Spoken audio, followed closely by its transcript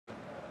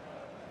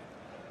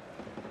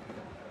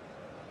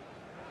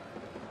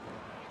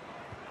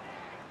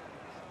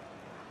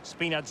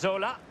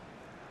Spinazzola.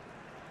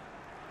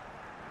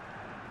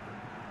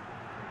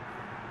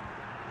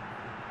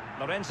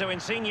 Lorenzo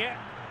Insigne.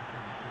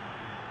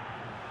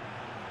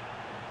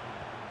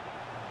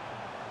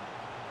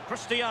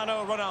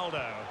 Cristiano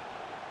Ronaldo.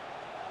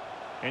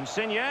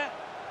 Insigne.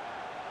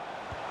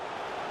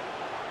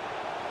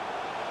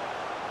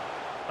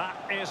 That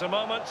is a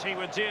moment he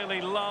would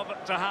dearly love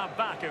to have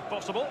back if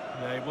possible.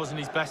 Yeah, it wasn't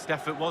his best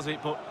effort, was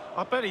it? But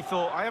I bet he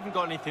thought, I haven't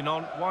got anything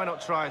on, why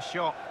not try a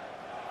shot?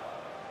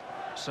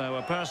 So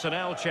a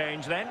personnel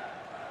change then.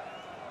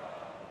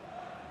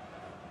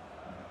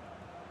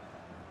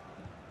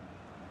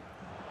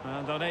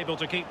 And unable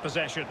to keep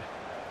possession.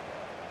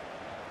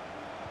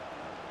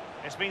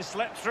 It's been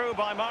slipped through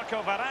by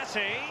Marco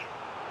Verratti.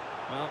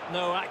 Well,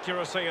 no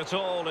accuracy at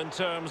all in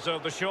terms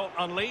of the shot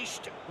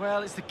unleashed.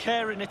 Well, it's the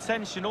care and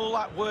attention, all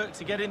that work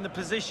to get in the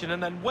position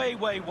and then way,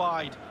 way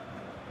wide.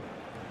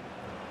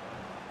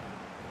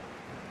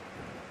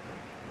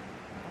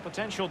 A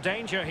potential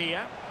danger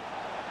here.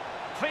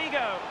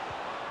 Figo.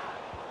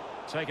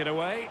 Take it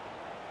away.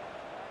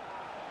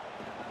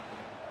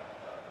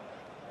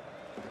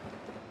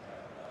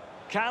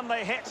 Can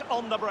they hit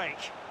on the break?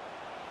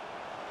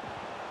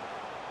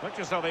 Looks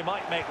as though they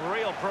might make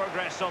real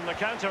progress on the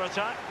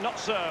counter-attack. Not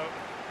so.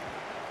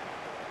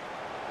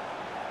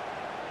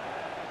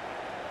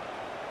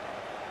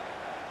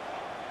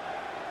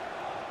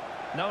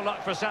 No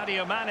luck for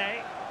Sadio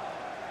Mane.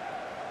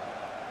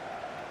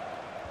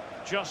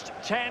 Just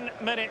 10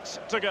 minutes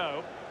to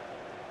go.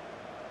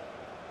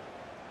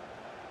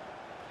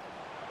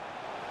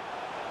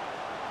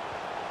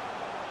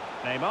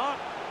 Neymar.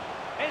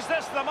 Is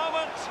this the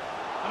moment?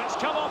 And it's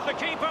come off the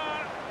keeper.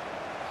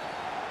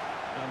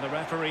 And the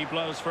referee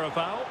blows for a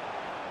foul.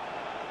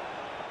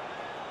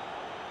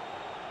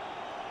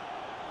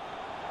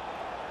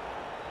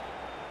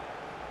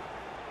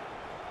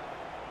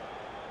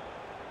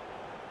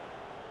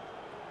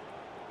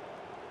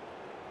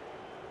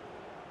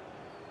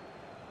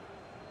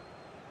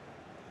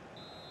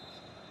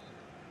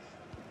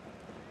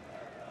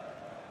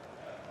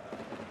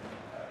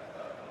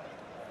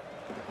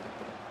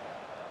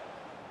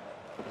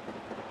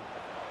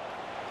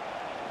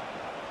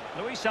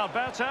 Luis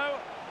Alberto.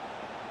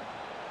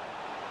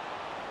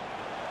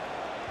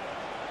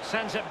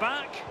 Sends it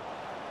back.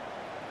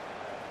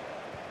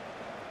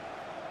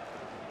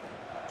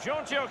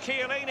 Giorgio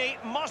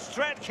Chiellini must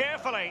tread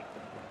carefully.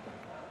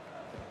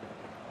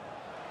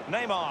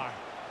 Neymar.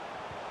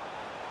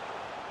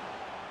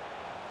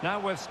 Now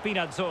with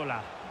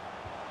Spinazzola.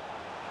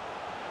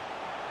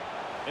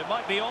 It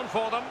might be on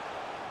for them.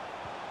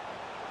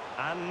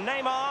 And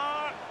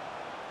Neymar.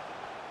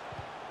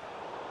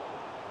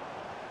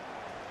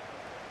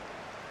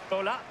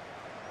 Ola.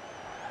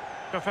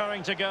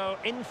 Preferring to go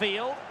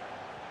infield.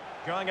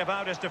 Going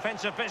about his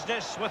defensive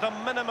business with a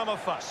minimum of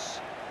fuss.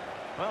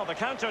 Well, the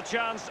counter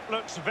chance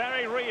looks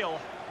very real.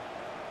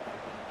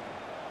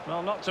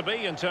 Well, not to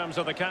be in terms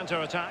of the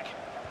counter-attack.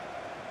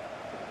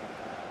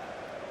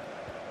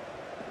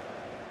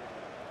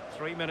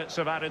 3 minutes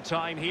of added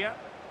time here.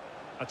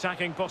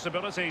 Attacking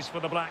possibilities for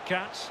the Black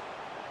Cats.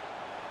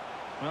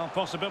 Well,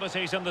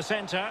 possibilities in the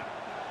centre.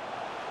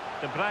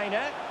 De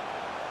Bruyne.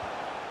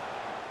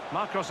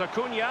 Marcos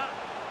Acuna.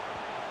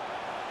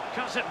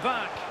 Cuts it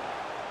back.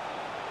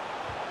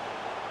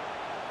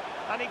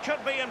 And he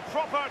could be in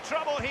proper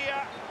trouble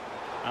here.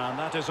 And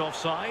that is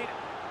offside.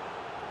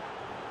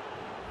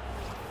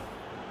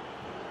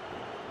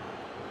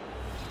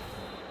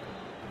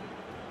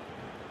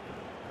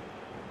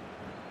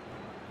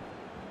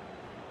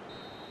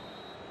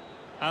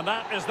 And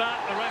that is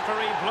that. The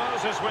referee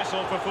blows his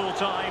whistle for full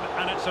time,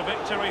 and it's a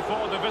victory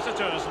for the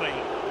visitors, Lee.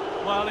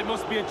 Well, it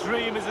must be a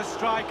dream as a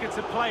striker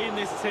to play in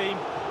this team.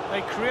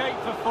 They create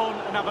for fun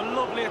and have a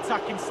lovely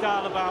attacking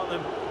style about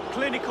them.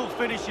 Clinical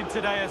finishing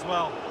today as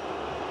well.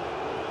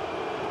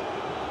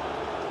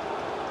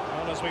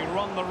 Well, as we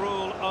run the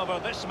rule over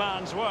this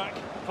man's work,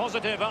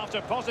 positive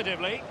after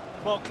positively.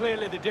 Well,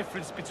 clearly the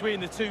difference between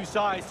the two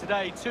sides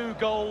today. 2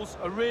 goals,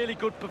 a really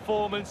good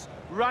performance,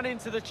 ran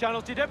into the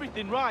channel, did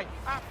everything right.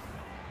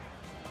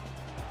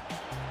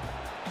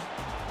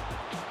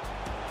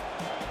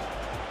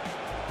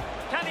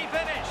 Can he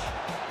finish?